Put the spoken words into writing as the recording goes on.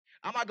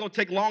I'm not going to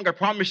take long, I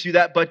promise you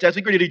that. But as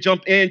we get ready to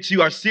jump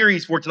into our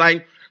series for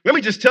tonight, let me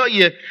just tell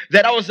you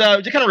that I was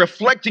just kind of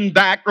reflecting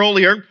back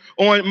earlier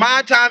on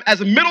my time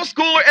as a middle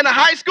schooler and a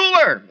high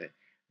schooler.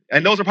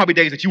 And those are probably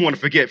days that you want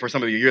to forget for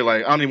some of you. You're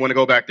like, I don't even want to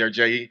go back there,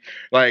 Jay.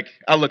 Like,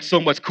 I look so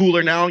much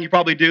cooler now. You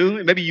probably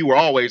do. Maybe you were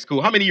always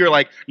cool. How many of you are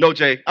like, no,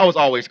 Jay, I was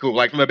always cool.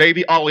 Like, from a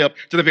baby all the way up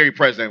to the very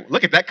present.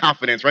 Look at that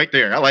confidence right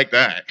there. I like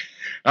that.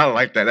 I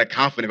like that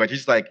confidence. But you're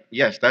just like,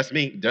 yes, that's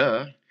me.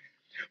 Duh.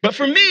 But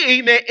for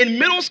me, man, in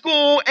middle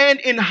school and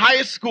in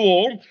high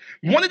school,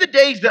 one of the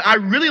days that I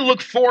really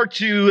look forward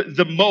to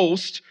the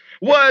most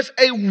was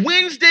a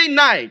Wednesday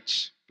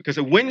night. Because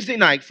a Wednesday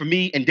night for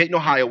me in Dayton,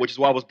 Ohio, which is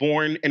where I was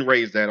born and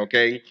raised at,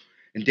 okay?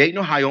 In Dayton,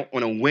 Ohio,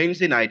 on a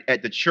Wednesday night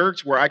at the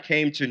church where I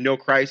came to know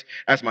Christ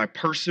as my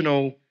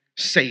personal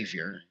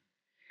Savior.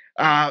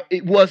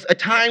 It was a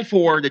time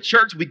for the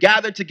church. We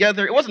gathered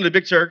together. It wasn't a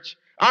big church.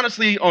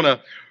 Honestly, on a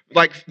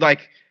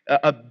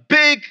a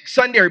big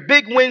Sunday or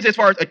big Wednesday, as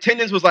far as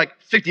attendance, was like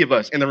 50 of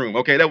us in the room,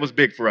 okay? That was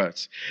big for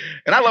us.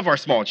 And I love our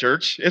small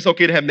church. It's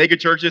okay to have mega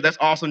churches. That's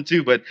awesome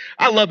too. But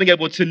I love being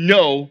able to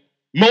know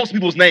most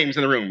people's names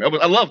in the room.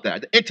 I love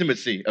that, the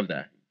intimacy of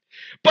that.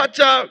 But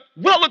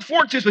what I look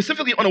forward to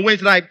specifically on a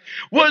Wednesday night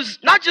was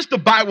not just the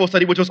Bible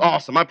study, which was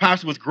awesome. My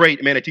pastor was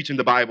great, man, at teaching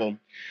the Bible.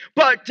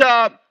 But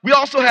we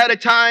also had a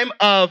time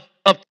of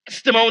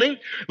testimony,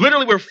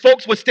 literally where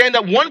folks would stand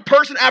up, one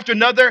person after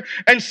another,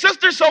 and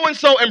sister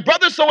so-and-so and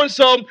brother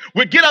so-and-so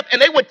would get up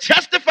and they would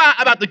testify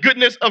about the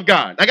goodness of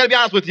God. I got to be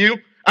honest with you.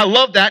 I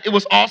love that. It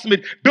was awesome.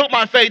 It built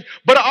my faith.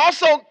 But I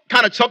also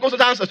kind of chuckle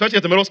sometimes, especially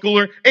as a middle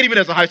schooler and even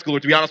as a high schooler,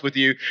 to be honest with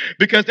you,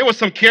 because there were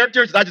some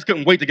characters that I just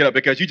couldn't wait to get up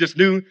because you just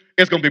knew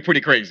it's going to be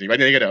pretty crazy right?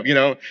 They get up, you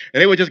know?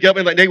 And they would just get up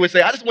and they would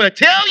say, I just want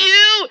to tell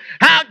you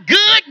how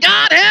good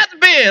God has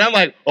been. I'm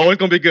like, oh, it's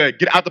going to be good.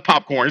 Get out the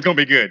popcorn. It's going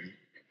to be good.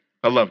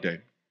 I loved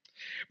it.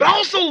 But I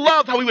also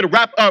loved how we would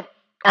wrap up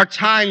our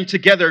time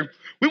together.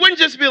 We wouldn't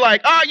just be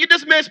like, you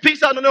dismissed,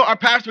 peace out. No, our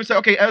pastor would say,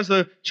 okay, as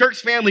a church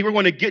family, we're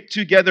going to get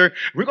together.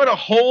 We're going to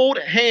hold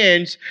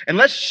hands and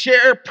let's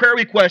share prayer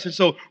requests. And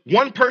so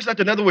one person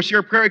after another would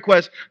share prayer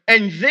requests.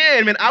 And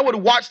then, man, I would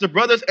watch the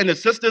brothers and the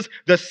sisters,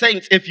 the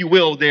saints, if you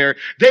will, there.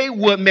 They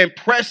would, man,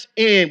 press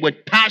in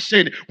with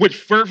passion, with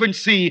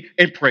fervency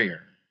in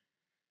prayer.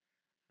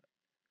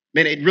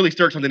 Man, it really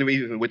stirred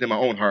something within my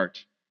own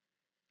heart.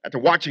 After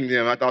watching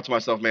them, I thought to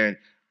myself, man,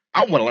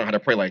 I want to learn how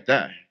to pray like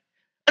that.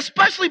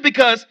 Especially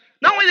because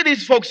not only did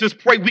these folks just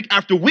pray week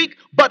after week,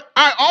 but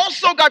I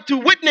also got to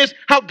witness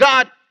how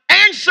God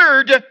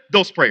answered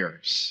those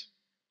prayers.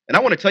 And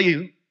I want to tell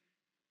you,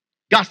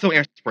 God still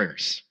answers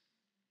prayers.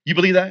 You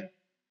believe that?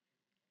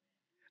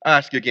 I'll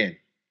ask you again.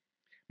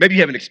 Maybe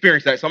you haven't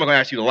experienced that, so I'm not going to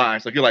ask you to lie.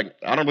 So if you're like,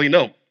 I don't really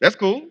know, that's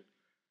cool.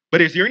 But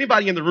is there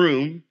anybody in the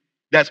room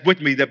that's with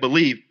me that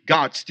believe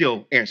God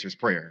still answers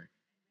prayer?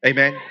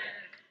 Amen?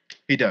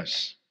 He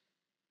does.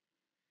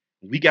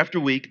 Week after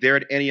week, there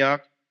at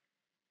Antioch,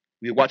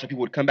 we would watch how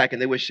people would come back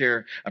and they would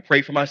share, I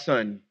prayed for my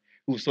son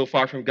who was so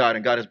far from God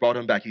and God has brought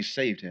him back. He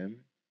saved him.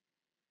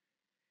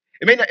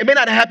 It may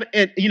not happen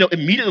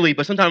immediately,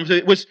 but sometimes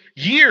it was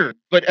years.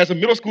 But as a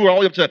middle schooler all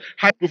the way up to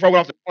high school, before I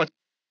went off to college,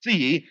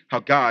 see how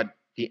God,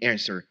 he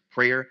answered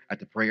prayer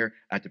after prayer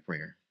after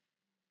prayer.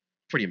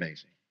 Pretty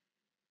amazing.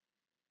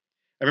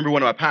 I remember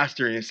one of my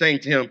pastors saying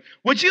to him,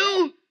 would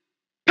you,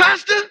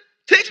 pastor,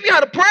 teach me how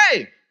to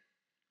pray?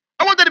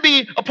 I want that to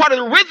be a part of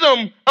the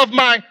rhythm of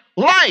my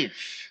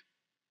life.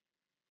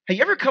 Have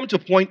you ever come to a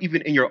point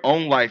even in your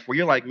own life where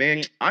you're like,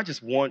 man, I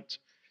just want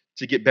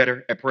to get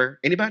better at prayer?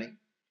 Anybody?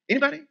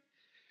 Anybody?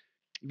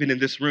 Even in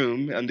this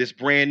room, on this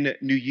brand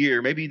new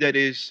year, maybe that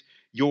is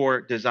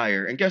your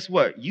desire. And guess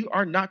what? You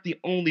are not the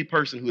only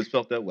person who has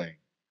felt that way.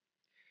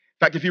 In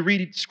fact, if you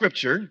read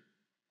scripture,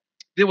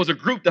 there was a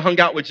group that hung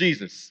out with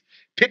Jesus,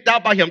 picked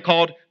out by him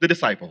called the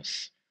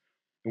disciples.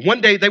 And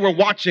one day they were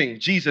watching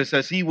Jesus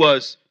as he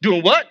was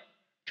doing what?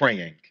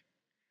 Praying.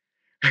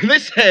 And they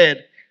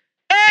said,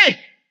 hey,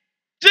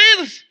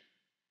 Jesus,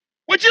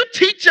 would you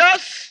teach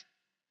us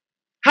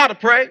how to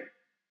pray?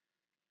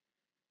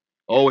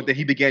 Oh, and then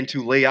he began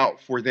to lay out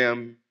for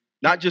them,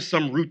 not just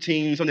some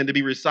routine, something to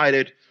be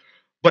recited,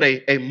 but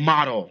a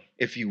model,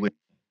 if you will,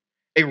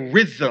 a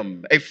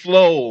rhythm, a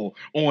flow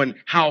on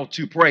how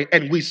to pray.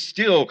 And we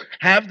still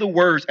have the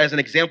words as an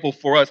example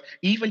for us,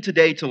 even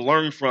today, to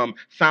learn from,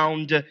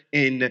 found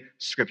in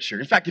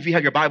Scripture. In fact, if you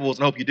have your Bibles,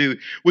 and I hope you do,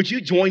 would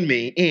you join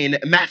me in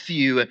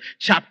Matthew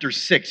chapter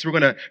 6? We're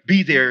going to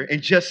be there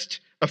in just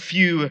a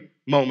few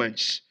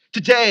moments.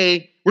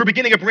 Today, we're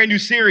beginning a brand new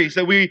series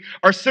that we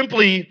are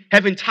simply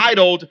have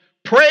entitled,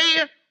 Pray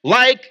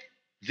Like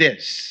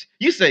This.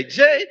 You say,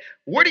 Jay,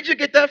 where did you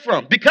get that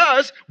from?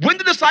 Because when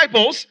the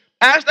disciples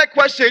asked that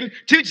question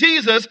to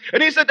Jesus,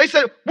 and they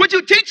said, would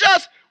you teach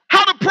us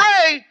how to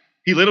pray?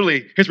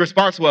 His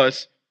response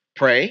was,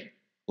 pray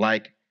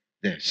like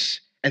this.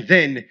 And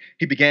then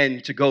he began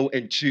to go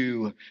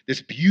into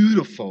this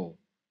beautiful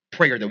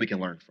prayer that we can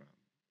learn from.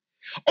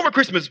 Over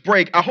Christmas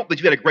break, I hope that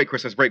you had a great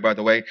Christmas break, by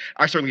the way.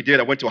 I certainly did.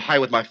 I went to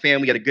Ohio with my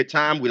family, had a good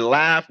time. We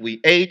laughed, we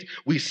ate,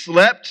 we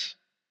slept.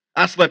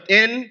 I slept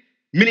in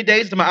Many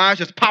days until my eyes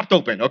just popped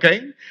open,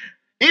 okay?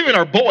 Even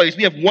our boys,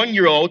 we have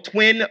 1-year-old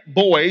twin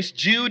boys,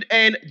 Jude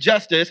and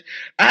Justice.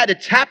 I had to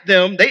tap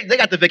them. They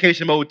got the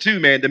vacation mode too,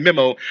 man, the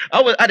memo.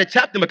 I had to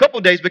tap them a couple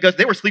of days because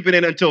they were sleeping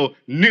in until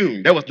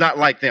noon. That was not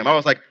like them. I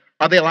was like,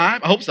 are they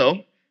alive? I hope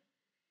so.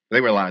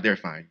 They were alive. They're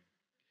fine.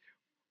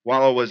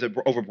 While I was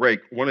over break,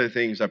 one of the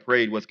things I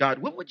prayed was, God,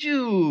 what would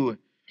you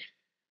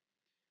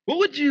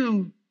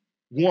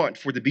want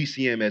for the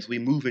BCM as we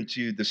move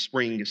into the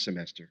spring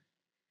semester?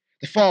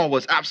 The fall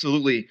was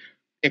absolutely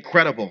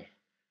incredible,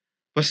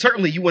 but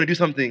certainly you want to do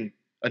something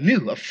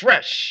anew,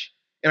 afresh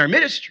in our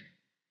ministry.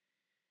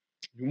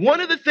 One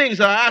of the things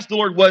that I asked the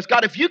Lord was,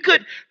 God, if you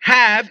could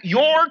have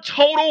your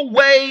total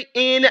way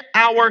in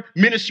our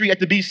ministry at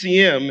the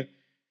BCM,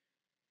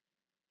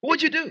 what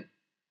would you do?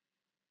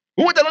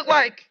 What would that look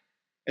like?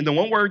 And the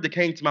one word that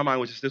came to my mind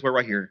was just this word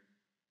right here,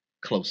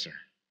 closer.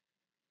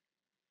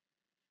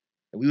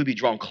 That we would be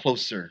drawn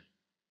closer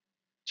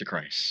to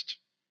Christ.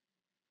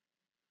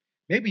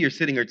 Maybe you're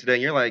sitting here today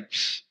and you're like,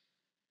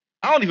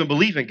 I don't even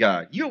believe in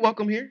God. You're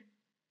welcome here.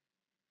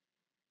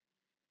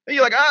 And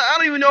you're like, I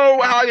don't even know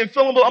how I even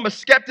feel. I'm a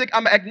skeptic.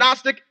 I'm an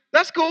agnostic.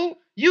 That's cool.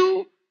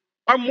 You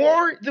are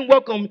more than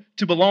welcome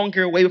to belong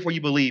here way before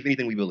you believe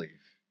anything we believe.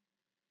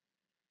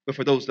 But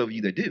for those of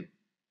you that do,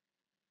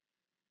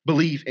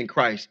 believe in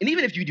Christ. And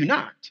even if you do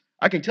not,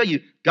 I can tell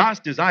you, God's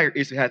desire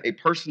is to have a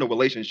personal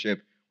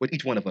relationship with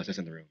each one of us that's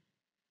in the room.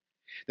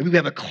 That we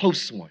have a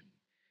close one.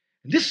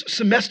 This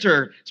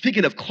semester,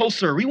 speaking of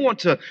closer, we want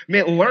to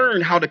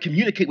learn how to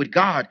communicate with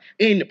God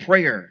in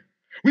prayer.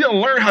 We want to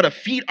learn how to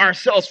feed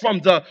ourselves from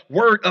the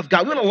word of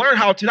God. We want to learn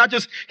how to not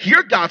just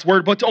hear God's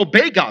word, but to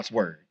obey God's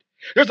word.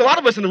 There's a lot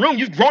of us in the room,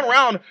 you've grown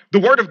around the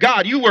word of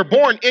God. You were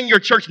born in your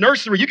church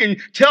nursery. You can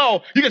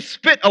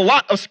spit a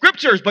lot of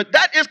scriptures, but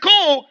that is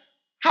cool.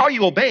 How are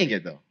you obeying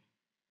it, though?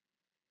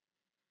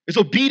 Is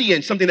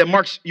obedience something that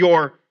marks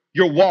your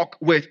walk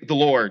with the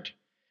Lord?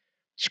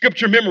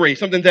 Scripture memory,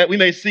 something that we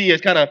may see as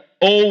kind of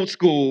old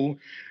school,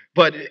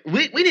 but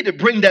we need to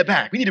bring that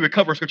back. We need to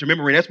recover scripture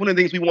memory. And that's one of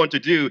the things we want to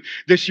do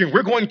this year.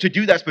 We're going to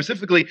do that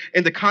specifically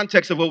in the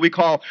context of what we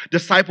call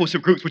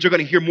discipleship groups, which you're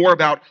going to hear more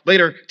about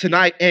later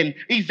tonight. And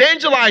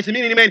evangelizing,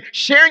 meaning,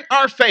 sharing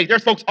our faith.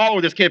 There's folks all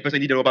over this campus that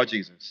need to know about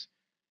Jesus.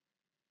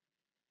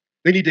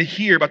 They need to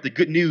hear about the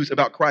good news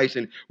about Christ.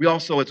 And we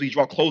also, as we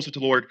draw closer to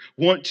the Lord,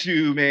 want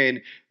to,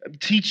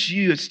 teach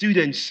you as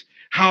students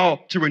how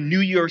to renew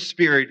your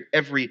spirit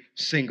every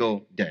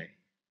single day.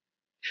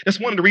 That's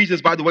one of the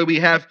reasons, by the way, we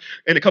have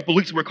in a couple of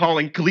weeks we're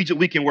calling Collegiate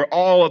Weekend, where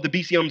all of the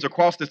BCMs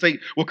across the state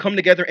will come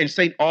together in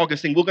St.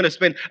 Augustine. We're going to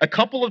spend a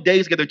couple of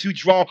days together to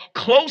draw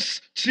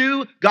close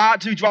to God,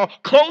 to draw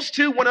close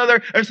to one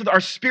another, and so that our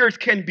spirits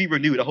can be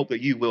renewed. I hope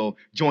that you will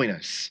join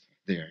us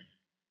there.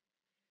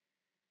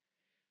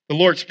 The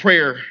Lord's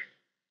Prayer,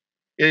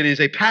 it is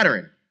a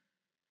pattern,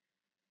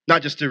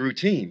 not just a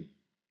routine.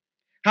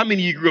 How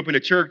many of you grew up in a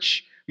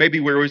church maybe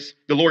where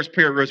the Lord's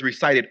Prayer was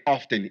recited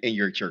often in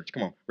your church?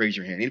 Come on, raise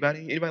your hand.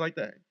 Anybody like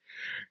that?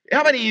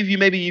 How many of you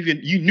maybe even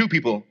you knew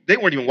people, they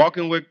weren't even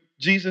walking with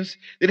Jesus,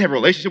 they didn't have a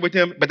relationship with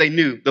him, but they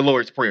knew the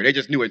Lord's Prayer. They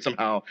just knew it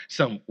somehow,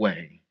 some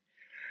way.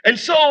 And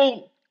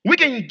so we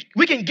can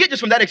get just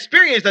from that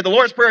experience that the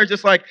Lord's Prayer is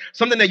just like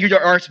something that you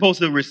are supposed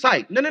to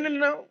recite.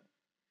 No.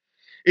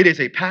 It is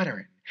a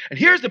pattern. And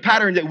here's the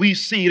pattern that we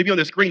see. It'll be on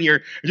the screen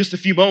here in just a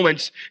few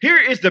moments. Here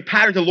is the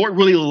pattern the Lord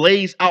really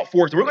lays out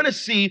for us. We're going to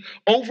see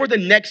over the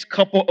next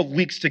couple of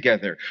weeks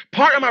together.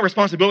 Part of my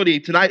responsibility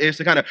tonight is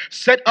to kind of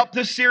set up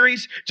this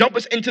series, jump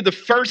us into the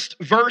first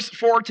verse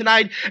for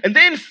tonight. And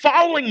then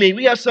following me,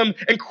 we have some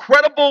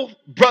incredible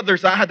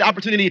brothers I had the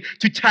opportunity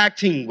to tag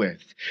team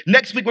with.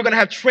 Next week, we're going to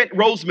have Trent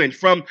Roseman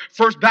from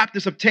First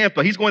Baptist of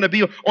Tampa. He's going to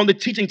be on the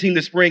teaching team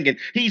this spring. And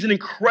he's an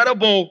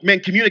incredible,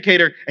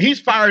 communicator. And he's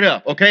fired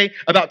up,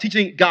 about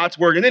teaching God's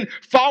word. And then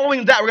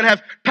following that, we're going to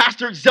have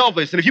Pastor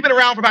Zelvis. And if you've been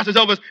around for Pastor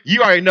Zelvis,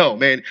 you already know,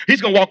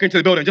 he's going to walk into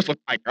the building just look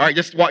like, all right,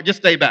 just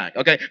stay back,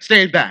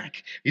 Stay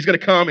back. He's going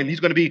to come and he's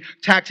going to be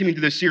tag teaming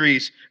through this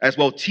series as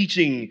well,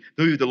 teaching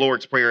through the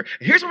Lord's Prayer.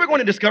 And here's what we're going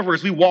to discover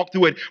as we walk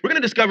through it. We're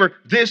going to discover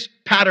this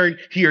pattern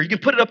here. You can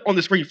put it up on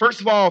the screen.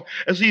 First of all,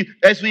 as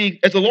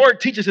the Lord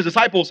teaches his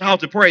disciples how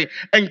to pray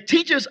and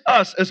teaches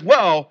us as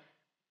well,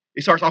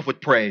 it starts off with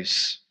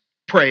praise.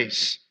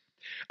 Praise.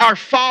 Our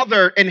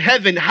Father in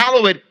heaven,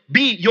 hallowed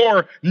be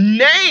your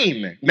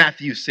name,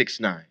 Matthew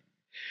 6:9.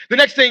 The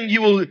next thing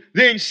you will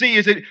then see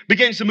is it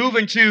begins to move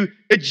into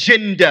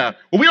agenda.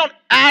 Well, we don't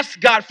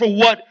ask God for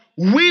what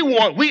we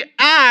want. We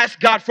ask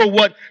God for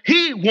what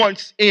he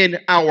wants in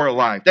our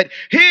life. That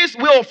his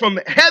will from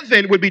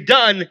heaven would be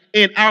done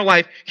in our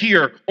life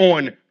here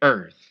on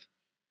earth.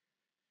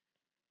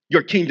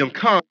 Your kingdom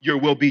come, your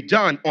will be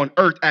done on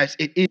earth as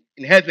it is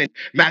in heaven.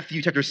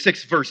 Matthew chapter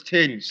 6, verse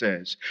 10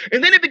 says.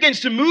 And then it begins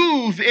to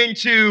move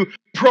into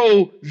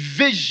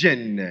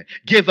provision.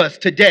 Give us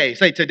today,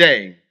 say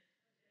today,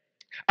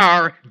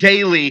 our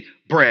daily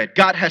bread.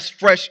 God has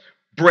fresh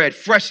bread,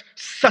 fresh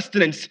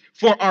sustenance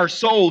for our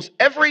souls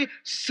every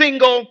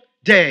single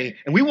day.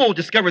 And we will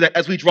discover that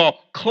as we draw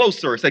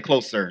closer, say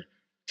closer,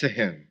 to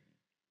him.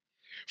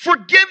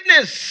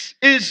 Forgiveness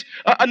is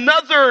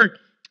another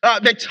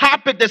the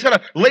topic that's kind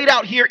of laid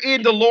out here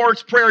in the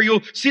Lord's Prayer.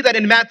 You'll see that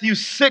in Matthew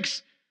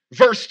 6,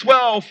 verse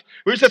 12,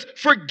 where it says,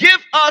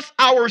 forgive us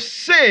our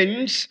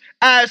sins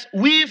as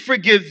we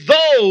forgive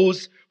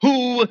those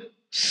who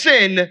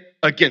sin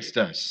against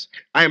us.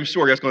 I am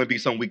sure that's going to be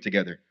some week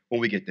together when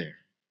we get there.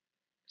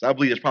 So I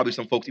believe there's probably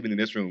some folks even in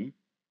this room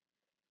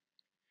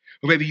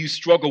who maybe you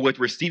struggle with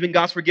receiving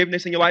God's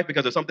forgiveness in your life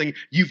because of something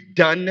you've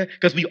done,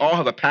 because we all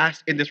have a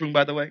past in this room,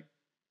 by the way.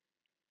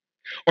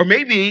 Or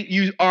maybe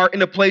you are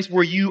in a place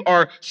where you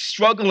are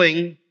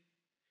struggling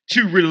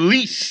to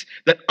release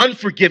that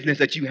unforgiveness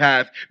that you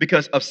have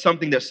because of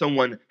something that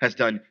someone has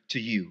done to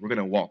you. We're going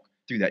to walk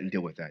through that and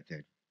deal with that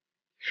then.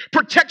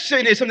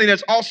 Protection is something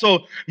that's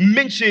also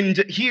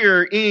mentioned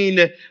here in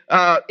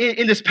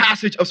this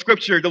passage of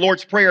Scripture, the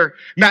Lord's Prayer,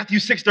 Matthew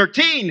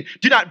 6:13.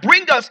 Do not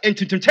bring us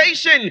into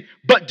temptation,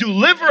 but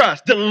deliver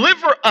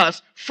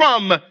us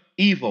from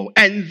evil.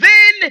 And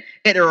then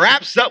it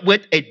wraps up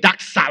with a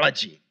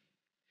doxology,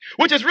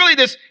 which is really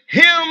this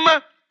hymn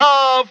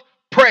of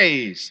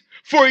praise.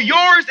 For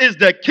yours is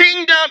the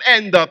kingdom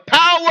and the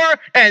power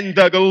and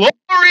the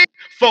glory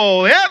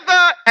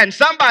forever. And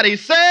somebody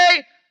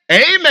say,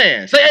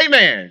 amen. Say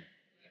amen.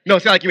 No,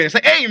 sound like you mean it.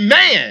 Say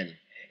amen.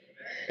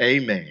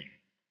 Amen.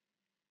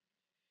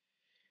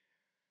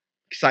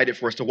 Excited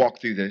for us to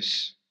walk through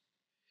this.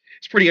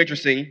 It's pretty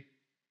interesting.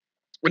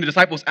 When the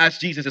disciples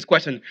asked Jesus this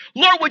question,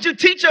 Lord, would you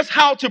teach us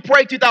how to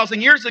pray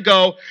 2,000 years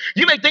ago?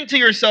 You may think to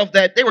yourself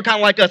that they were kind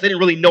of like us. They didn't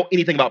really know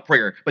anything about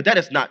prayer, but that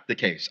is not the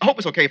case. I hope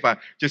it's okay if I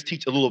just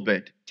teach a little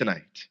bit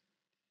tonight.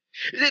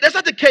 That's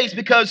not the case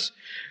because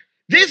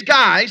these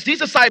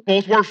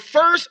disciples were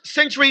first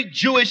century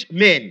Jewish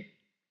men.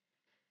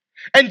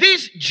 And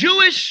these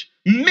Jewish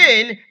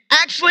men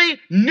actually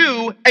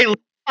knew a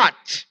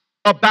lot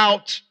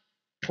about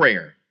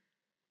prayer.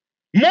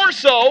 More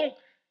so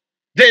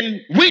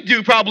than we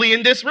do probably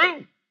in this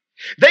room.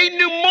 They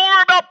knew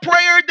more about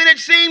prayer than it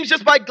seems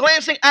just by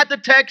glancing at the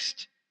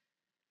text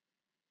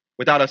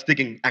without us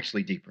digging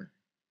actually deeper.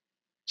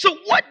 So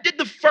what did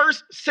the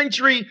first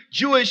century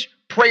Jewish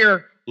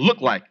prayer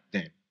look like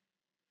then?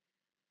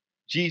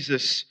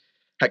 Jesus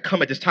had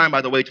come at this time,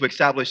 by the way, to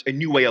establish a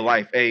new way of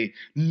life, a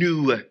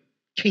new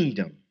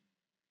kingdom,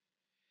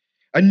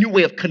 a new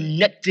way of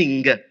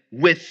connecting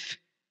with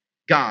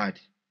God.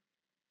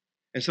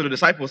 And so the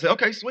disciples said,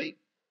 okay, sweet.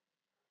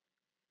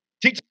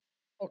 Teach,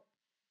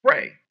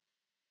 pray.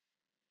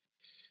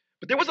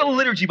 But there was a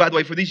liturgy, by the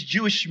way, for these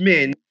Jewish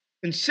men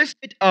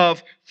consisted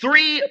of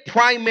three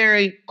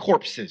primary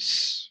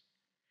corpses.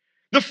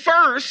 The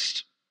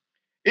first,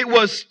 it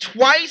was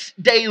twice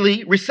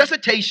daily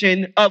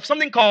resuscitation of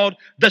something called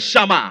the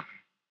Shema,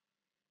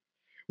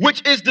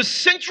 which is the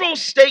central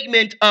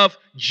statement of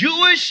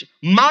Jewish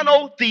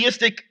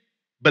monotheistic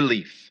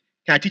belief.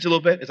 Can I teach a little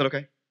bit? Is that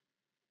okay?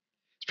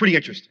 It's pretty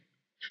interesting.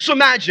 So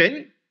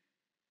imagine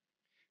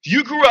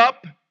you grew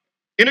up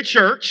in a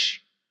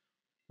church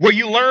where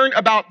you learned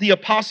about the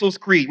Apostles'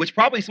 Creed, which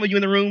probably some of you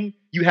in the room,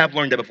 you have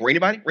learned that before.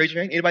 Anybody? Raise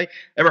your hand. Anybody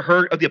ever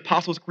heard of the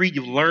Apostles' Creed?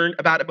 You've learned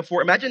about it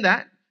before. Imagine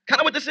that. Kind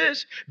of what this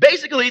is.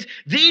 Basically,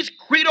 these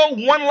credo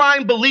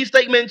one-line belief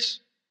statements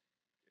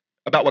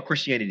about what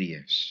Christianity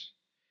is.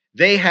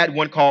 They had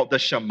one called the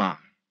Shema.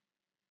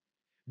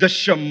 The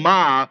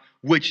Shema,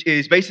 which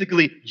is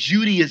basically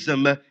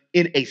Judaism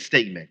in a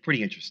statement.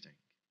 Pretty interesting.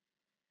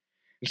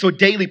 And so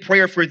daily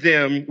prayer for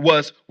them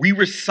was we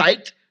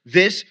recite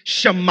this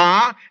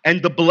Shema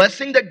and the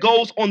blessing that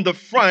goes on the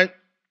front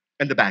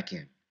and the back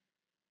end.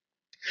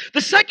 The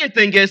second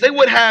thing is they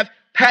would have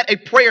had a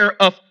prayer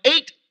of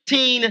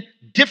 18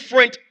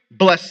 different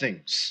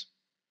blessings,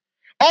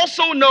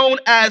 also known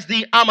as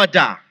the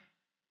Amidah,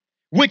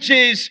 which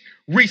is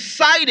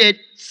recited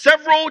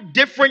several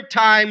different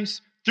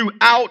times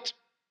throughout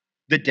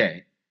the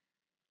day.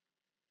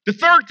 The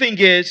third thing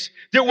is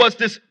there was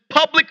this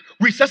public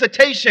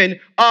resuscitation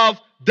of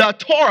the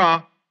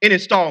Torah in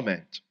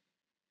installment.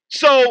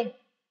 So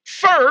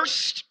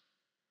first,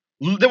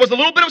 there was a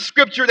little bit of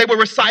scripture they would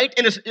recite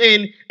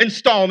in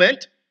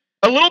installment,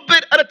 a little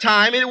bit at a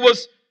time. It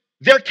was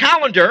their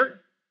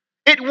calendar.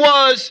 It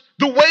was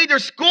the way their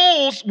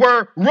schools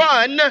were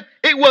run.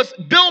 It was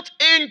built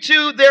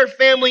into their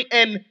family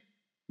and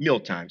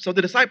mealtime. So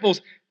the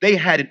disciples, they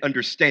had an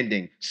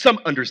understanding, some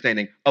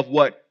understanding of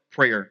what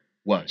prayer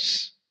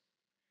was.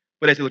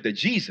 But as they looked at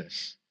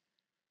Jesus,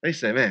 they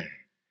said, man,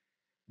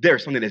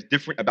 there's something that's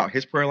different about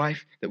his prayer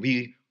life that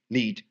we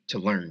need to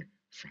learn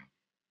from.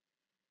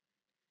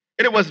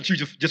 And it wasn't true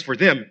just for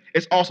them.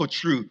 It's also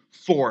true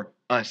for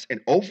us.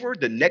 And over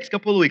the next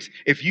couple of weeks,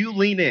 if you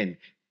lean in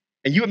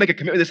and you would make a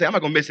commitment to say, I'm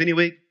not going to miss any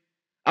week,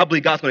 I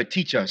believe God's going to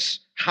teach us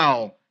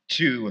how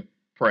to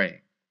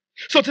pray.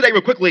 So today,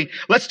 real quickly,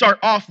 let's start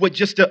off with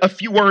just a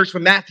few words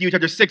from Matthew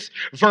chapter 6,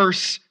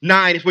 verse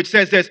 9, which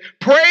says this: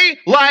 pray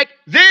like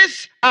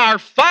this, our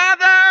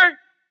Father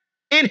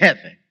in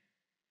heaven.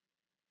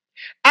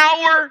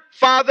 Our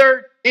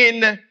Father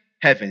in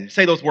heaven.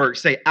 Say those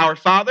words. Say, our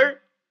Father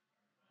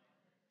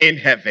in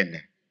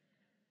heaven.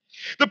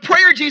 The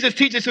prayer Jesus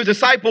teaches to his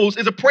disciples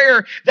is a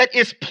prayer that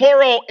is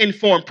plural in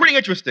form. Pretty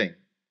interesting.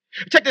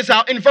 Check this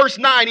out. In verse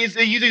 9, he's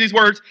using these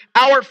words,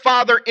 our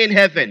Father in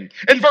heaven.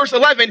 In verse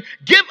 11,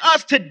 give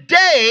us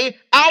today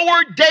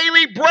our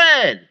daily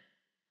bread.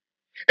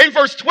 In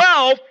verse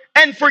 12,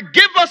 and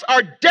forgive us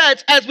our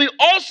debts as we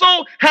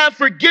also have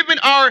forgiven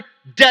our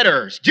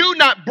debtors. Do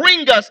not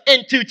bring us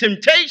into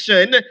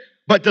temptation,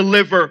 but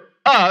deliver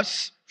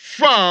us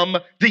from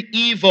the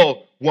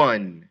evil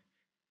one.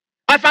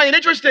 I find it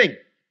interesting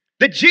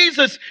that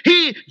Jesus,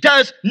 he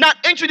does not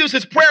introduce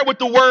his prayer with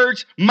the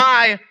words,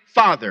 my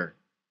Father.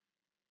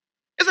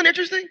 Isn't it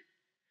interesting?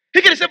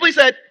 He could have simply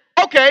said,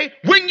 okay,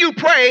 when you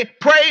pray,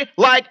 pray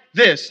like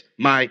this.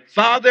 My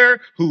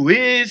Father who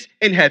is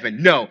in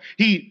heaven. No,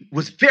 he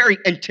was very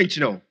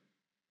intentional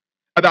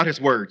about his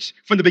words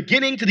from the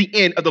beginning to the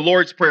end of the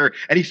Lord's Prayer.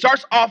 And he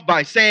starts off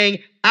by saying,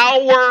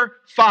 our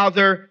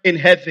Father in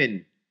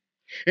heaven.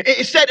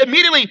 Instead,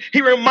 immediately,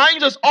 he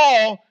reminds us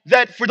all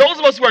that for those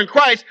of us who are in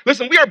Christ,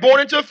 listen, we are born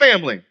into a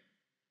family.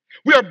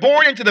 We are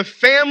born into the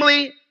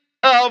family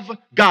of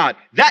God.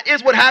 That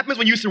is what happens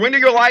when you surrender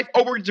your life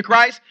over to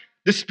Christ.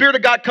 The Spirit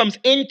of God comes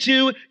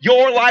into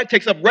your life,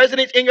 takes up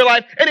residence in your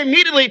life, and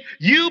immediately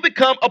you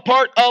become a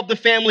part of the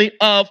family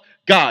of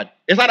God.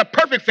 It's not a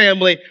perfect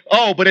family,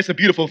 but it's a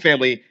beautiful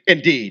family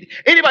indeed.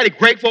 Anybody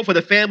grateful for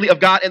the family of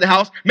God in the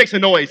house? Make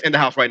some noise in the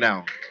house right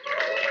now.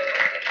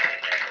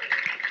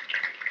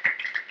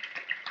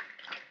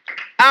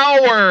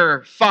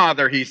 Our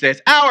Father, he says,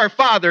 our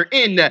Father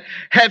in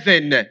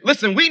heaven.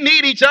 Listen, we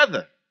need each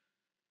other.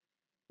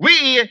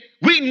 We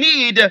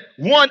need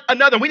one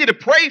another. We need to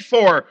pray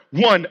for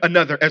one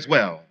another as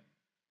well.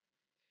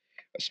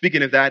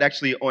 Speaking of that,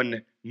 actually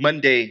on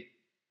Monday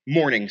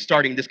morning,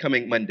 starting this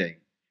coming Monday,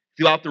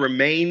 throughout the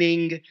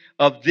remaining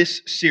of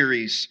this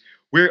series,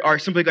 we are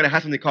simply going to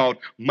have something called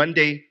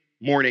Monday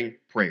morning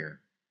prayer.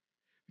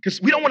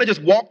 Because we don't want to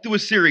just walk through a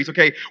series,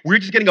 okay? We're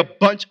just getting a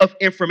bunch of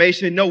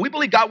information. No, we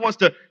believe God wants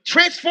to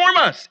transform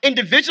us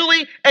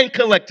individually and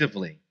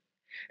collectively.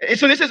 And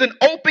so this is an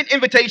open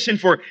invitation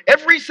for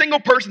every single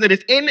person that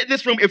is in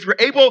this room, if you're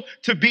able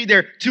to be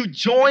there, to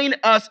join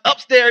us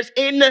upstairs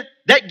in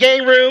that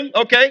game room,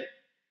 okay?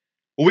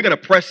 Well, we're going to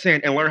press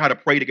in and learn how to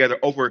pray together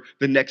over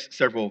the next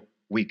several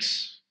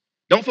weeks.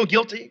 Don't feel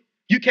guilty.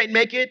 You can't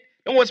make it.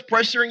 No one's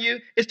pressuring you.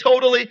 It's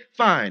totally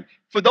fine.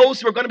 For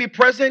those who are going to be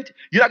present,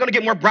 you're not going to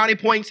get more brownie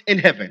points in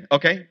heaven,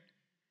 okay?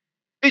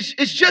 It's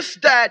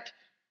just that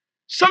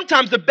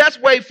sometimes the best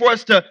way for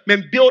us to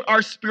build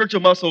our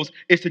spiritual muscles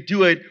is to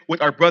do it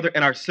with our brother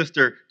and our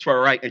sister to our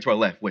right and to our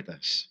left with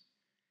us.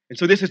 And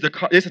so this is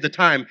the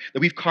time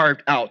that we've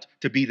carved out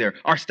to be there.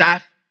 Our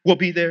staff will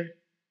be there.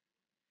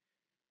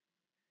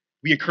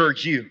 We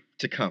encourage you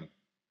to come.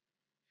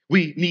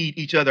 We need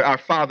each other, our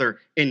Father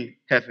in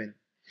heaven.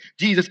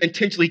 Jesus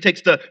intentionally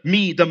takes the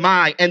me, the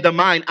my, and the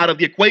mine out of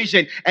the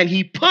equation, and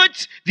he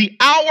puts the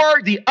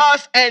our, the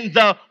us, and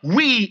the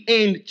we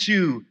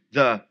into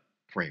the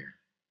prayer.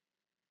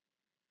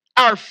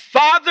 Our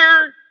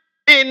Father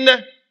in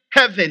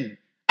heaven.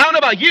 I don't know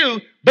about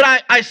you,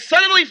 but I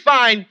suddenly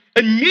find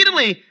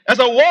immediately as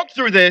I walk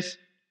through this,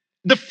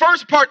 the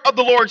first part of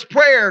the Lord's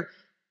Prayer,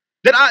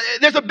 that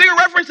there's a bigger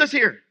references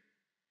here.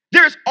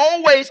 There's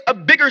always a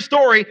bigger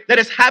story that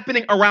is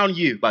happening around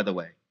you, by the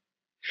way.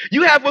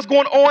 You have what's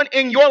going on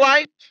in your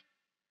life,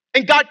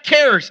 and God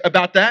cares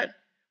about that.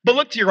 But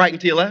look to your right and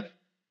to your left.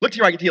 Look to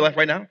your right and to your left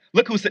right now.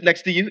 Look who's sitting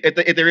next to you.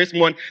 If there is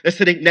one that's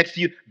sitting next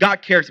to you,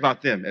 God cares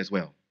about them as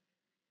well.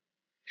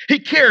 He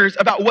cares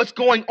about what's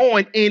going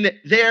on in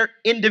their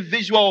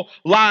individual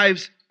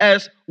lives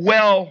as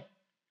well.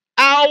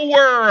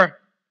 Our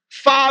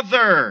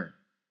Father,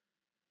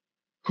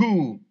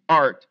 who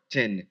art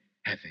in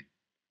heaven.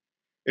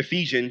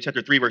 Ephesians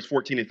chapter 3, verse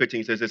 14 and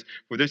 15 says this,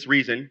 for this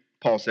reason,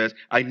 Paul says,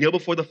 I kneel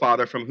before the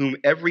Father from whom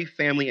every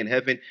family in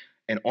heaven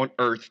and on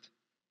earth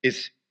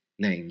is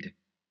named.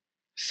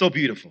 So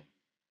beautiful.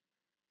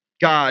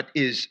 God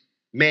is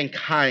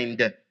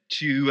mankind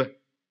to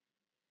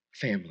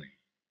family.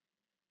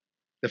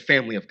 The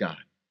family of God.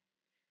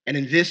 And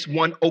in this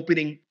one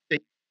opening,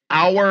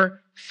 our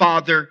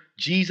Father,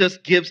 Jesus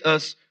gives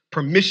us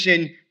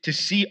permission to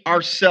see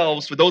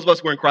ourselves, for those of us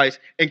who are in Christ,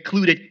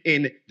 included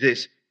in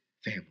this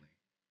family.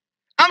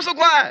 I'm so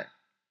glad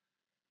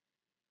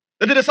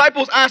that the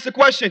disciples asked the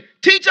question,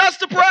 teach us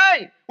to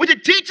pray. Would you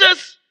teach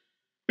us?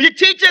 Would you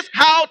teach us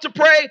how to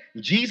pray?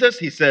 Jesus,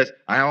 he says,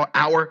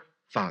 our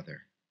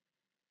Father.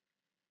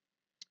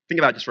 Think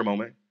about this for a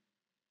moment.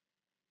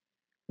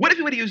 What if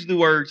you would have used the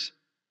words,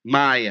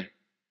 my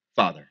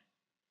Father?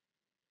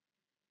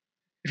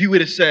 If you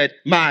would have said,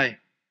 my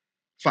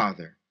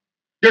Father.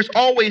 There's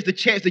always the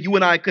chance that you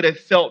and I could have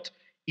felt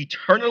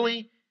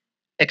eternally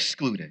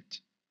excluded.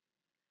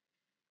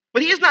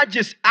 But he is not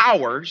just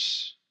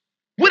ours.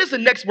 What is the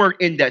next word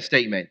in that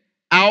statement?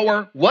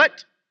 Our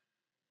what?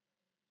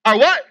 Our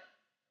what?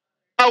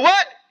 Our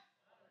what?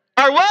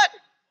 Our what?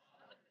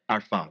 Our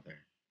Father.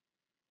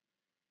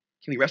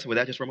 Can we wrestle with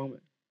that just for a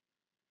moment?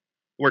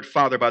 The word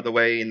Father, by the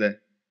way, in the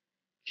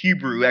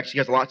Hebrew actually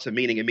has lots of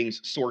meaning. It means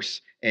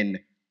source and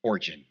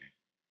origin.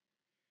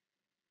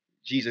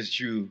 Jesus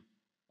drew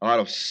a lot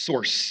of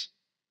source,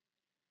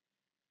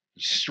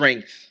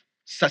 strength,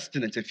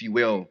 sustenance, if you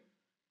will,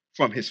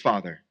 from his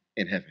Father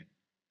in heaven.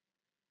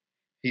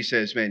 He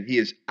says, man, he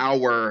is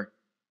our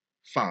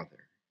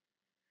Father.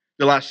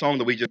 The last song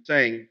that we just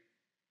sang,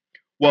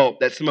 well,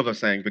 that some of us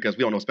sang because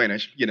we don't know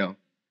Spanish, which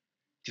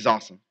is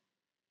awesome.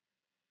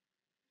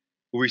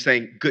 We were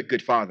saying, good,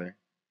 good Father.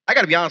 I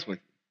got to be honest with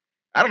you.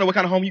 I don't know what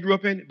kind of home you grew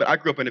up in, but I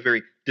grew up in a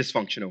very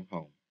dysfunctional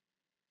home.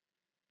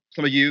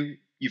 Some of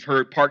you've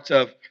heard parts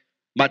of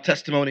my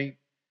testimony.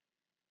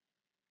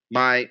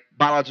 My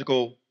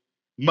biological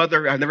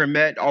mother I've never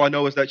met. All I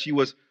know is that she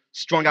was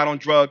strung out on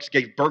drugs,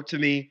 gave birth to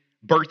me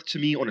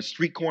on a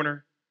street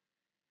corner.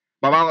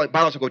 My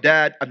biological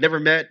dad I've never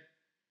met.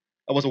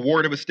 I was a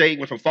ward of a state,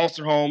 went from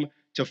foster home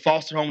to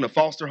foster home to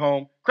foster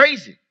home.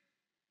 Crazy.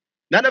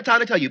 Not enough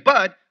time to tell you,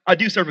 but I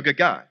do serve a good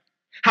God.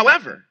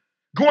 However,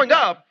 growing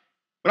up,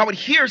 when I would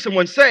hear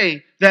someone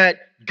say that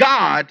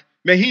God,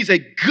 man, he's a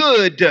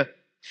good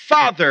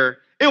Father,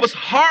 it was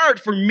hard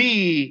for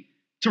me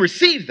to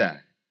receive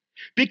that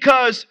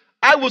because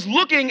I was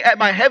looking at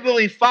my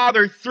heavenly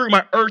Father through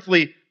my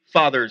earthly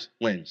father's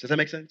lens. Does that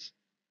make sense?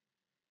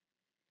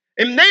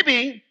 And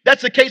maybe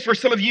that's the case for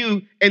some of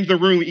you in the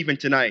room even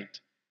tonight.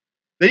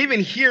 That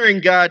even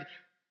hearing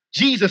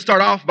Jesus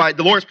start off by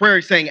the Lord's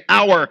Prayer saying,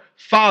 our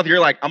Father, you're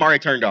like, I'm already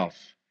turned off.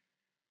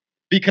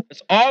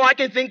 Because all I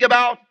can think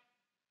about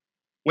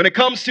when it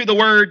comes to the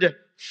word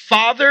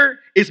Father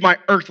is my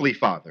earthly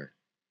father.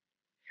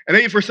 And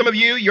maybe for some of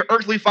you, your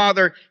earthly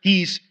father,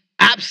 he's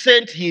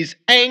absent, he's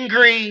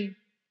angry.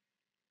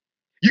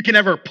 You can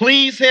never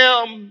please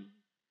him.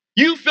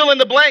 You fill in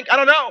the blank, I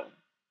don't know.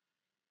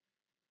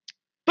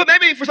 But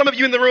maybe for some of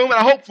you in the room, and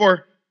I hope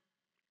for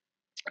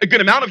a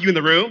good amount of you in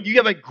the room, you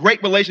have a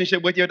great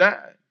relationship with your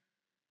dad.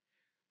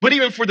 But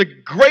even for the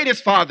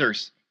greatest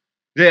fathers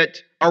that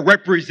are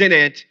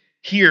represented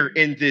here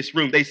in this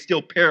room, they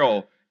still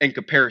pale in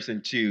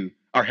comparison to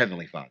our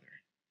Heavenly Father.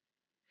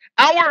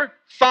 Our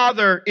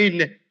Father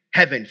in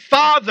heaven.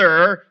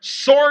 Father,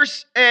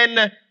 source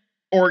and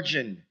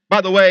origin.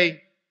 By the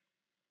way,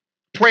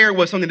 prayer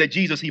was something that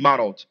Jesus, he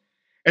modeled.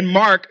 In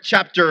Mark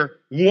chapter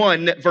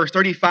 1, verse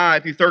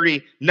 35 through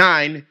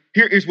 39,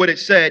 here is what it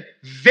said.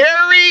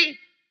 Very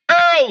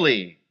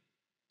early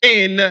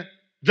in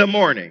the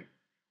morning.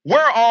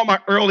 Where are all my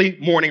early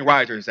morning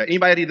risers at?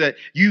 Anybody that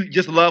you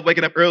just love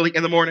waking up early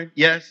in the morning?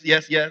 Yes,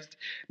 yes, yes.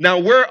 Now,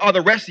 where are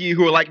the rest of you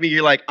who are like me?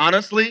 You're like,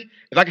 honestly,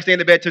 if I could stay in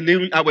the bed till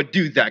noon, I would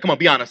do that. Come on,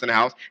 be honest in the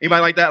house.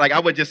 Anybody like that? Like I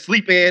would just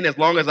sleep in as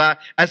long as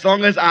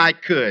I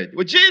could.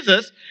 With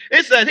Jesus,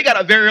 it says he got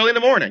up very early in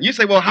the morning. You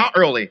say, well, how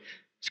early?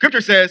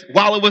 Scripture says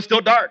while it was still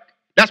dark.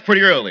 That's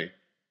pretty early.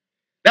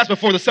 That's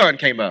before the sun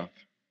came up.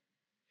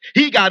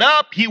 He got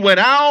up, he went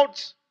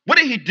out. What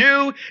did he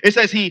do? It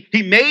says he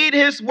made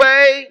his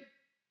way.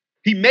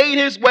 He made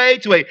his way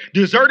to a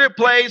deserted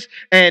place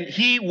and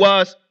he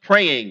was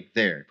praying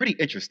there. Pretty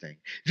interesting.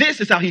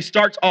 This is how he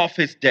starts off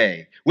his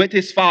day, with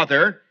his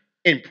Father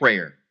in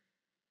prayer.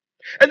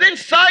 And then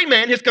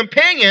Simon, his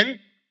companion,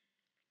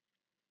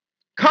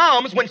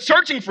 comes when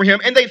searching for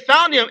him, and they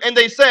found him and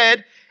they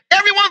said,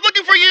 everyone's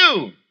looking for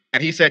you.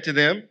 And he said to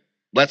them,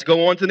 let's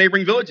go on to the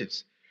neighboring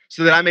villages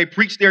so that I may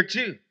preach there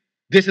too.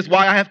 This is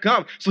why I have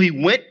come. So he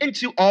went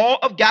into all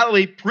of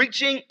Galilee,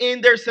 preaching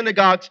in their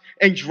synagogues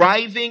and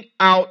driving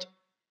out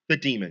the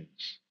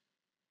demons.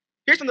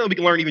 Here's something that we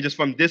can learn even just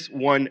from this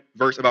one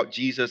verse about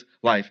Jesus'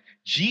 life.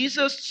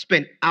 Jesus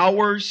spent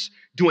hours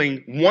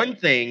doing one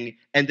thing,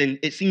 and then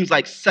it seems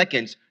like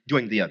seconds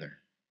doing the other.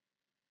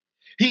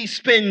 He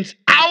spends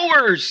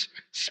hours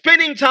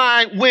spending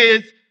time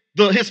with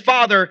his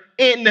Father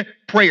in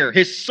prayer,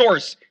 his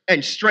source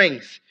and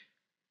strength.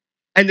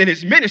 And then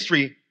his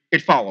ministry,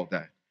 it followed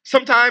that.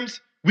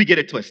 Sometimes we get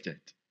it twisted.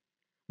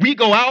 We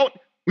go out,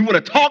 we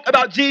want to talk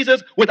about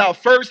Jesus without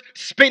first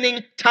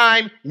spending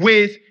time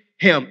with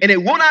him. And it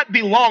will not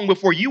be long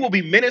before you will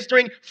be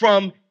ministering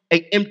from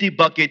an empty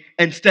bucket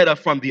instead of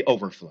from the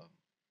overflow.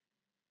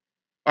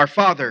 Our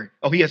Father,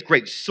 he has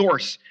great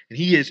source and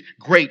he is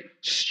great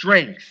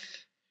strength.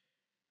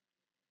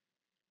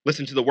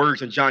 Listen to the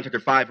words in John chapter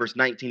 5, verse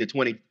 19 to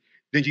 20.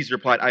 Then Jesus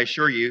replied, I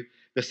assure you,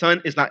 the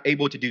Son is not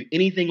able to do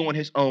anything on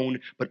his own,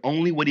 but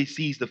only what he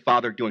sees the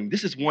Father doing.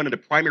 This is one of the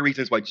primary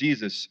reasons why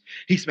Jesus,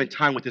 he spent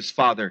time with his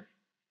Father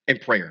in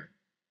prayer.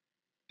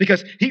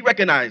 Because he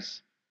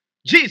recognized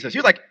Jesus. He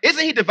was like,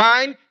 isn't he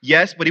divine?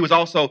 Yes, but he was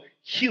also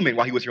human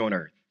while he was here on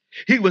earth.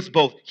 He was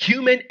both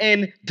human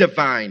and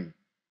divine.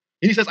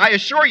 And he says, I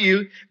assure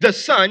you, the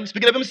Son,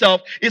 speaking of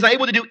himself, is not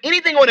able to do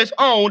anything on his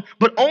own,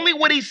 but only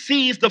what he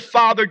sees the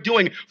Father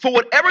doing. For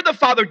whatever the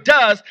Father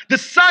does, the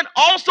Son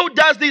also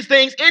does these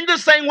things in the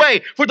same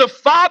way. For the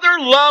Father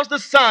loves the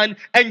Son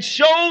and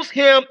shows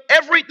him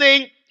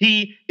everything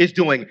he is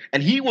doing.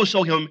 And he will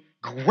show him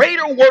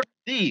greater works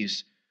than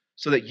these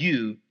so that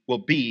you will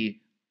be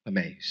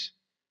amazed.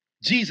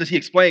 Jesus, he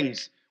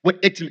explains what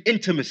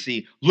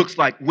intimacy looks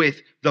like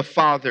with the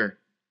Father.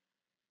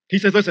 He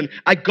says, listen,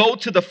 I go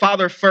to the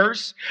Father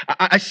first.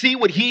 I see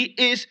what he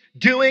is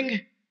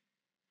doing.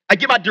 I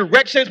get my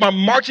directions, my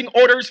marching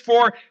orders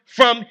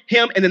from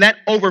him, and then that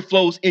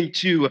overflows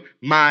into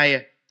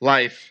my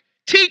life.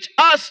 Teach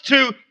us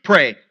to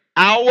pray.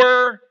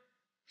 Our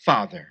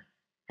Father.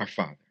 Our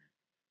Father.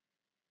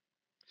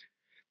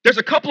 There's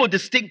a couple of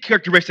distinct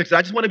characteristics that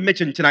I just want to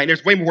mention tonight, and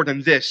there's way more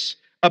than this,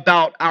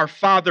 about our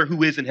Father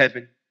who is in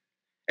heaven.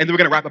 And then we're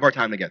going to wrap up our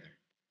time together.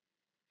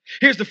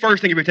 Here's the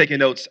first thing if you're taking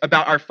notes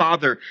about our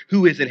Father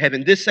who is in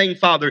heaven. This same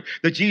Father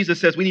that Jesus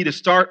says we need to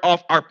start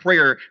off our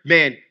prayer,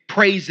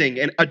 praising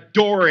and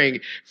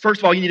adoring. First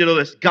of all, you need to know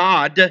this.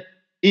 God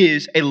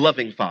is a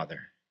loving Father.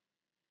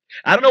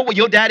 I don't know what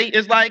your daddy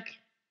is like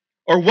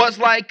or was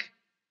like,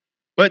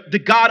 but the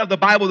God of the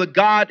Bible, the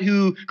God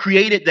who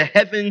created the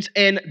heavens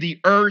and the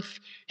earth,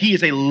 he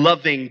is a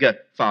loving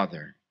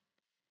Father.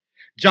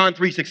 John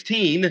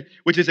 3:16,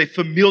 which is a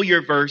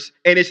familiar verse,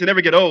 and it should never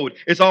get old.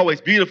 It's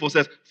always beautiful. It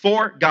says,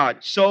 for God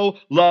so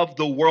loved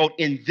the world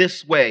in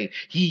this way.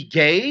 He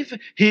gave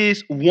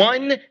his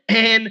one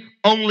and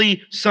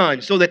only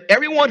Son, so that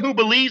everyone who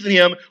believes in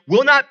him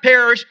will not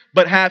perish,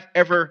 but have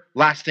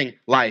everlasting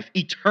life,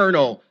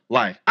 eternal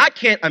life. I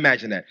can't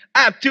imagine that.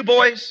 I have two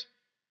boys.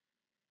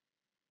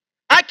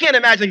 I can't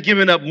imagine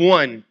giving up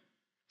one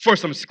for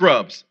some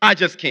scrubs. I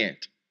just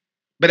can't.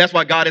 But that's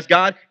why God is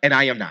God, and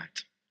I am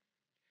not.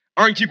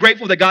 Aren't you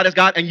grateful that God is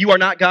God and you are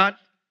not God?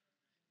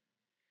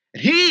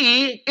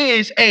 He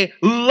is a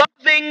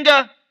loving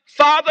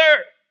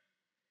Father.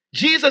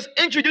 Jesus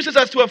introduces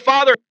us to a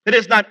Father that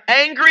is not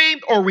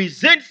angry or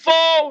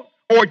resentful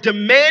or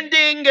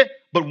demanding,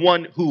 but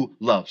one who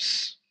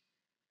loves.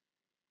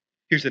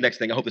 Here's the next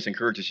thing. I hope this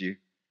encourages you.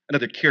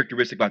 Another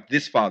characteristic about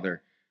this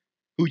Father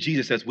who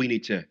Jesus says we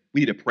need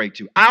to pray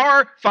to.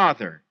 Our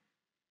Father.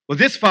 Well,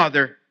 this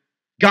Father,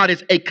 God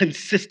is a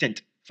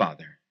consistent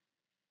Father.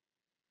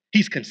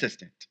 He's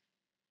consistent.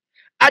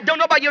 I don't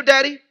know about your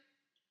daddy.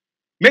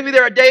 Maybe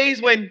there are days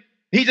when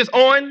he's just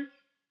on.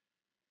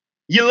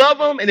 You love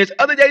him, and there's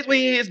other days when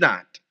he is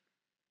not.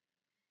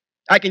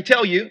 I can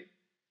tell you,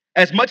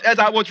 as much as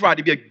I will try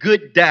to be a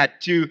good dad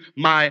to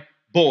my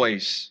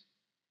boys,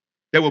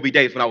 there will be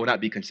days when I will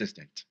not be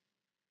consistent.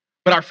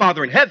 But our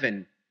Father in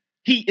heaven,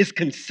 he is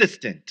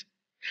consistent.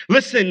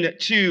 Listen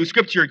to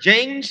scripture.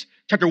 James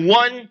chapter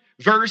 1,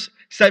 verse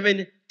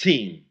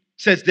 17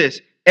 says this.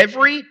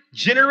 Every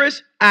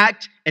generous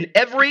act and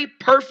every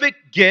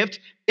perfect gift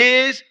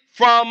is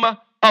from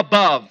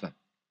above,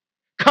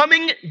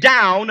 coming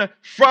down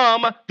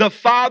from the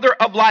Father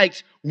of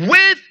lights.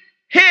 With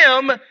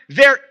him,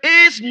 there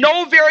is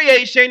no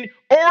variation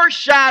or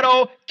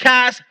shadow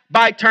cast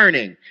by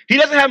turning. He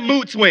doesn't have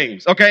mood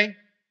swings, okay?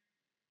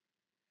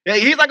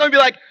 He's not going to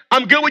be like,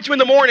 I'm good with you in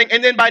the morning,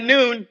 and then by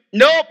noon,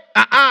 nope,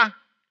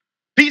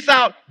 peace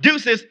out,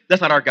 deuces.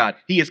 That's not our God.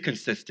 He is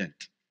consistent.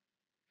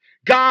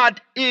 God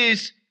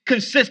is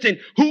consistent.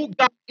 Who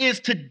God is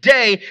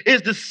today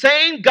is the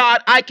same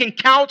God I can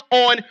count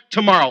on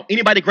tomorrow.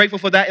 Anybody grateful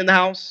for that in the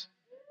house?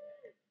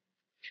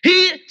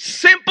 He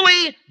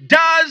simply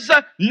does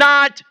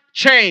not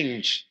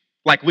change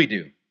like we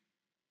do.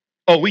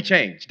 Oh, we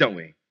change, don't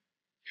we?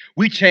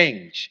 We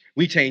change.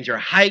 We change our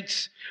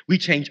heights. We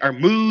change our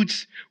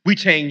moods. We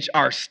change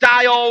our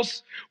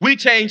styles. We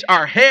change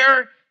our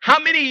hair. How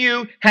many of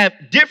you have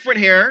different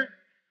hair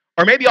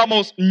or maybe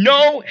almost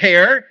no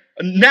hair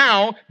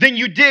now than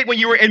you did when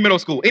you were in middle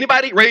school?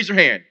 Anybody? Raise your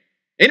hand.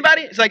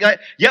 Anybody? It's like,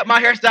 yep,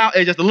 my hairstyle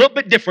is just a little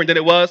bit different than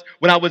it was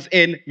when I was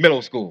in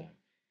middle school.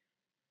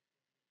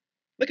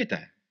 Look at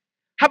that.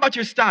 How about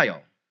your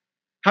style?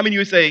 How many of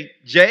you say,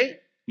 Jay,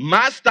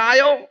 my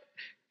style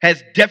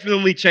has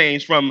definitely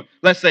changed from,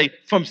 let's say,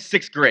 from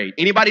 6th grade.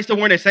 Anybody still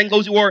wearing the same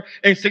clothes you wore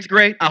in 6th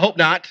grade? I hope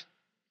not.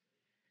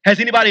 Has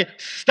anybody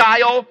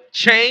style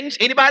changed?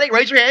 Anybody?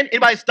 Raise your hand.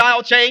 Anybody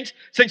style changed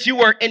since you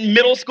were in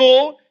middle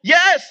school?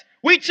 Yes,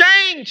 we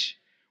change.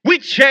 We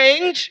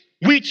change.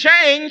 We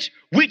change.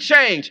 We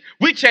change.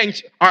 We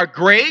change our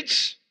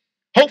grades,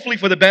 hopefully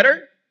for the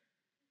better.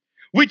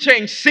 We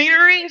change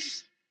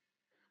sceneries.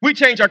 We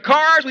change our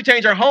cars. We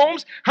change our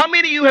homes. How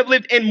many of you have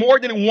lived in more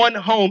than one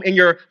home in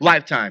your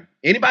lifetime?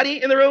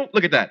 Anybody in the room?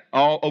 Look at that.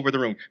 All over the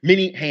room.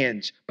 Many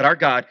hands. But our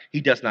God,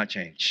 he does not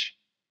change.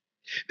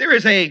 There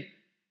is a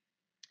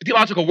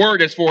theological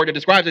word that's for it that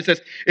describes it. It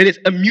says it is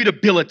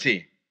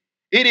immutability.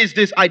 It is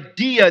this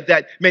idea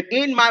that, man,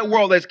 in my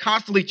world that's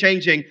constantly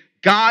changing,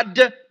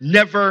 God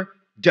never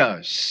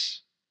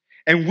does.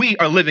 And we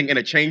are living in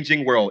a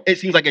changing world. It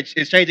seems like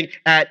it's changing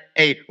at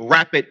a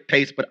rapid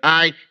pace, but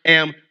I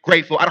am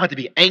grateful. I don't have to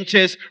be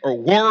anxious or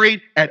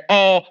worried at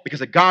all because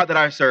the God that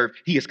I serve,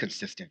 he is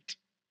consistent.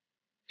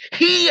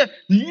 He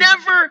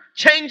never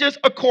changes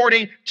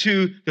according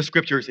to the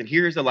scriptures. And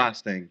here's the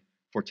last thing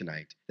for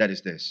tonight. That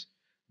is this.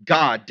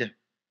 God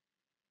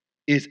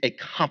is a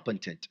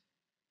competent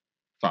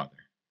Father.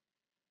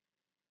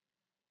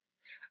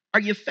 Are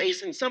you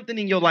facing something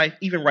in your life,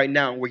 even right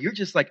now, where you're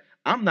just like,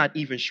 I'm not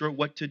even sure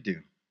what to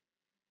do?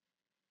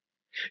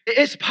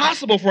 It's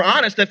possible, if we're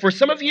honest, that for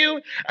some of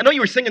you, I know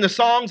you were singing the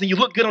songs and you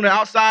look good on the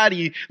outside,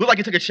 and you look like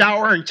you took a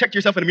shower and checked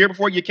yourself in the mirror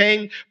before you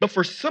came, but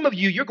for some of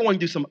you, you're going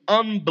through some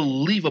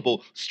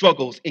unbelievable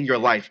struggles in your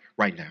life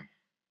right now.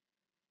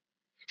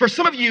 For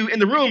some of you in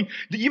the room,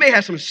 you may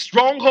have some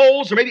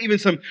strongholds or maybe even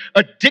some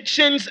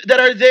addictions that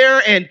are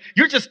there, and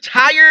you're just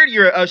tired,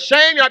 you're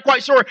ashamed, you're not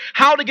quite sure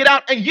how to get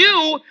out, and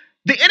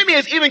the enemy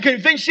has even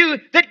convinced you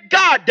that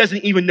God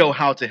doesn't even know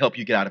how to help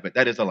you get out of it.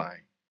 That is a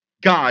lie.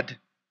 God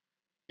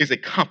is a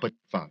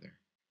competent Father.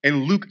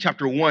 In Luke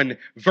chapter 1,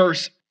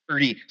 verse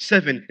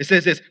 37, it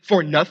says this,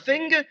 "For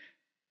nothing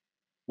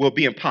will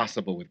be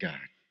impossible with God."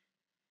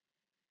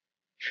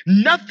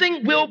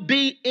 Nothing will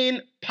be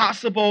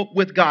impossible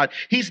with God.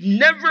 He's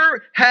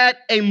never had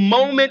a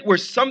moment where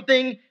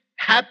something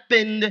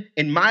happened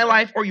in my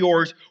life or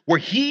yours where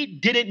he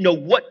didn't know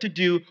what to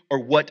do or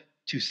what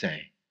to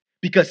say,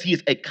 because he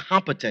is a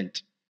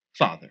competent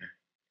Father.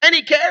 And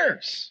he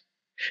cares.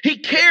 He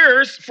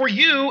cares for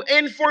you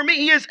and for me.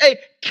 He is a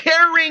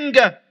caring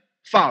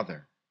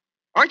Father.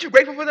 Aren't you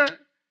grateful for that?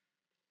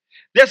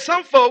 There's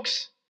some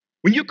folks,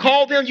 when you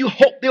call them, you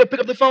hope they'll pick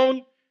up the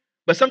phone.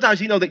 But sometimes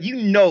you know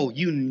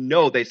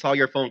they saw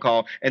your phone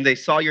call and they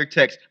saw your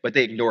text, but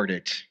they ignored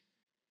it.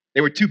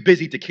 They were too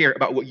busy to care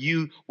about what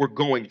you were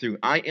going through.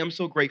 I am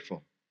so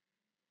grateful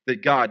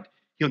that God,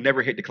 he'll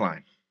never hit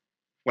decline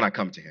when I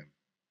come to him.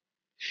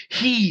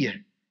 He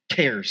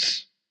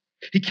cares.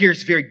 He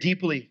cares very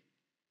deeply.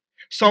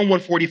 Psalm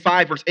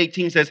 145, verse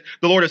 18 says,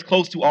 "The Lord is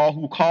close to all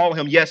who call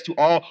him, yes, to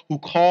all who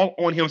call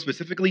on him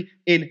specifically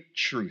in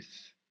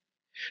truth."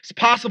 It's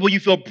possible you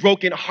feel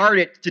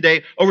brokenhearted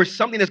today over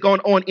something that's going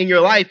on in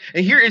your life.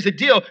 And here is the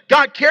deal.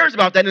 God cares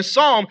about that. In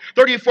Psalm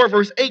 34,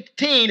 verse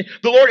 18,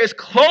 the Lord is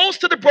close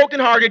to the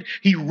brokenhearted.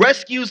 He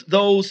rescues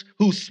those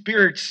whose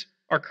spirits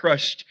are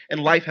crushed.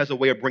 And life has a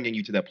way of bringing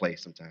you to that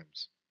place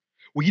sometimes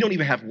where you don't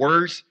even have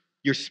words.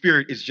 Your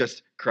spirit is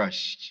just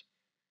crushed.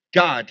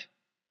 God,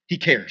 he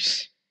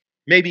cares.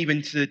 Maybe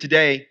even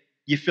today,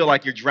 you feel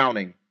like you're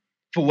drowning.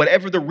 For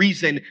whatever the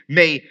reason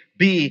may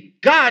be,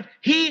 God,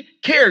 he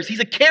cares.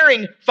 He's a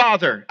caring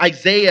Father.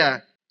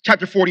 Isaiah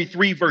chapter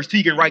 43, verse 2,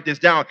 you can write this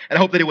down, and I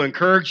hope that it will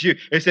encourage you.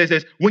 It says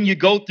this, "When you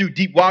go through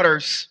deep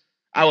waters,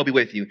 I will be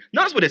with you."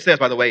 Notice what it says,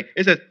 by the way.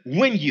 It says,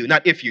 when you,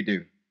 not if you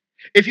do.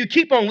 If you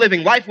keep on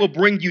living, life will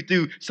bring you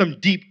through some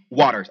deep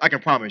waters. I can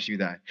promise you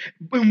that.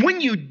 But when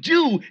you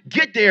do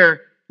get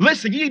there,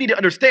 listen, you need to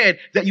understand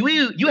that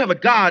you have a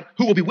God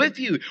who will be with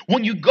you.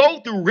 When you go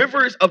through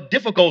rivers of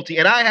difficulty,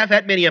 and I have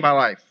had many in my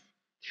life,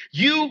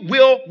 you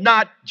will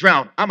not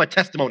drown. I'm a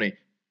testimony.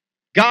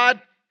 God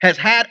has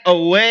had a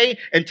way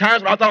in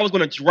times when I thought I was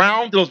going to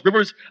drown through those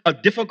rivers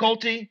of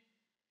difficulty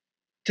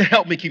to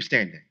help me keep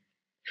standing.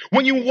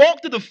 When you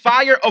walk through the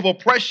fire of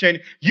oppression,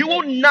 you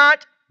will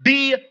not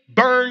be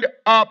burned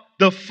up.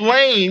 The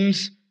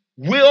flames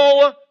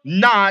will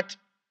not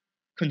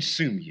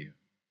consume you.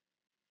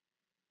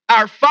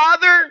 Our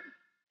Father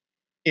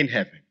in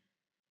heaven.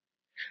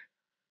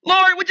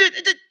 Lord, would you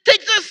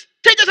teach us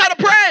how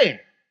to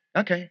pray?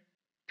 Okay.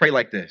 Pray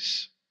like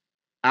this.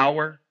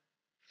 Our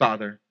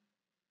Father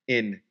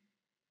in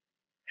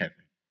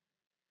heaven.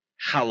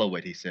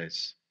 Hallowed, he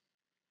says,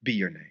 be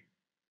your name.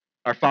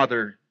 Our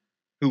Father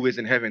who is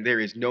in heaven, there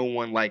is no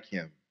one like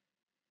him.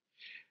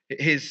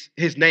 His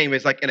name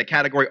is like in a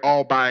category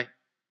all by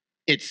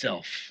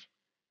itself.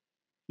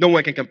 No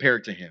one can compare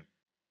it to him.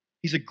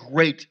 He's a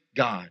great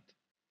God.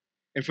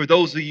 And for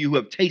those of you who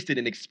have tasted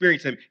and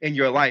experienced him in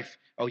your life,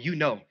 oh, you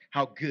know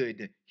how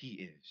good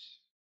he is.